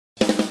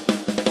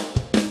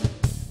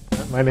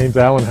My name's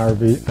Alan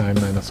Harvey. I'm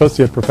an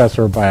associate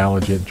professor of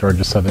biology at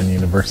Georgia Southern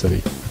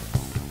University.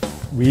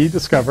 We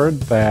discovered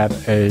that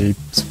a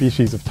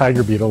species of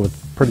tiger beetle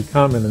that's pretty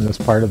common in this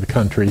part of the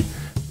country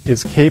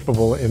is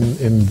capable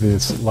in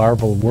this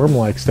larval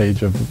worm-like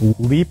stage of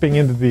leaping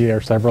into the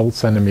air several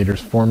centimeters,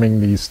 forming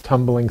these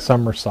tumbling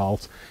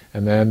somersaults,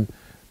 and then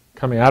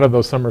coming out of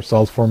those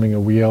somersaults, forming a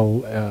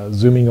wheel,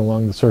 zooming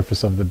along the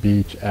surface of the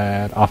beach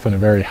at often a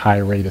very high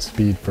rate of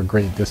speed for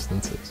great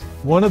distances.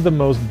 One of the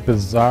most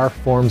bizarre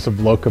forms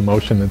of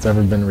locomotion that's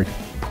ever been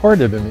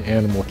reported in the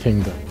animal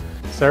kingdom.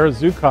 Sarah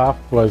Zukoff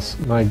was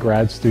my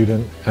grad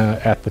student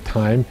at the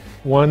time.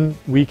 One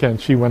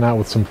weekend she went out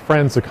with some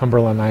friends to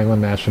Cumberland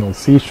Island National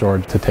Seashore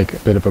to take a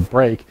bit of a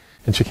break,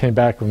 and she came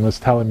back and was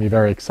telling me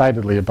very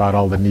excitedly about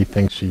all the neat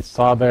things she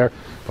saw there.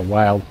 The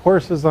wild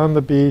horses on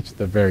the beach,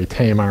 the very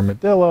tame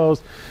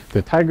armadillos,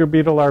 the tiger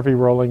beetle larvae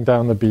rolling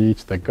down the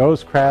beach, the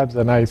ghost crabs,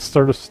 and I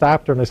sort of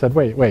stopped her and I said,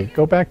 wait,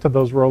 go back to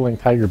those rolling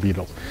tiger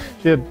beetles.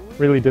 She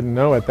really didn't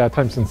know at that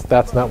time, since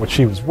that's not what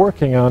she was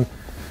working on,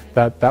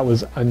 that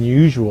was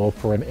unusual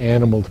for an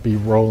animal to be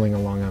rolling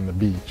along on the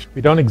beach.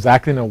 We don't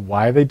exactly know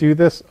why they do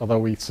this, although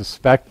we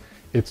suspect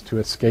it's to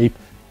escape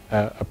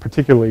a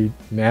particularly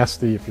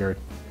nasty, if you're a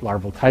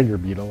larval tiger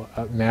beetle,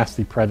 a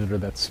nasty predator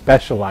that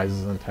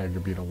specializes in tiger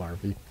beetle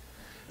larvae.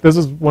 This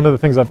is one of the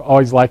things I've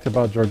always liked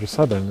about Georgia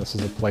Southern. This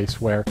is a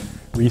place where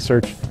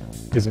research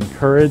is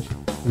encouraged,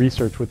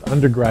 research with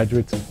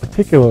undergraduates is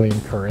particularly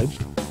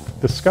encouraged.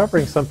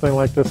 Discovering something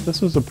like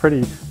this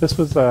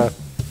was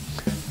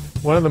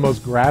one of the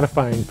most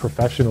gratifying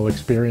professional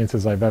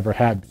experiences I've ever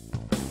had.